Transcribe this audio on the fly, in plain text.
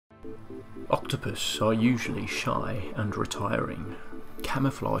Octopus are usually shy and retiring,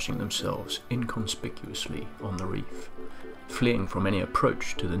 camouflaging themselves inconspicuously on the reef, fleeing from any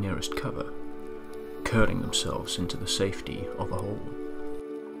approach to the nearest cover, curling themselves into the safety of a hole.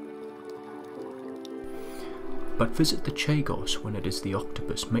 But visit the Chagos when it is the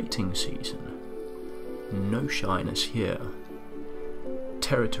octopus mating season. No shyness here.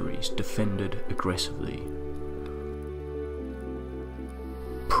 Territories defended aggressively.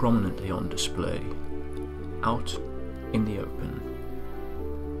 Prominently on display, out in the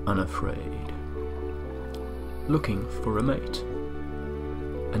open, unafraid, looking for a mate.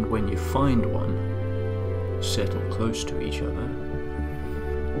 And when you find one, settle close to each other.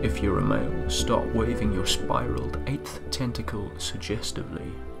 If you're a male, start waving your spiraled 8th tentacle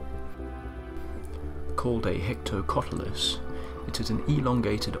suggestively. Called a hectocotylus, it is an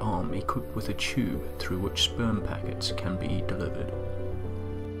elongated arm equipped with a tube through which sperm packets can be delivered.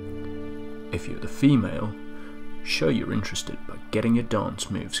 If you're the female, show you're interested by getting your dance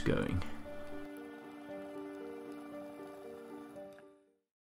moves going.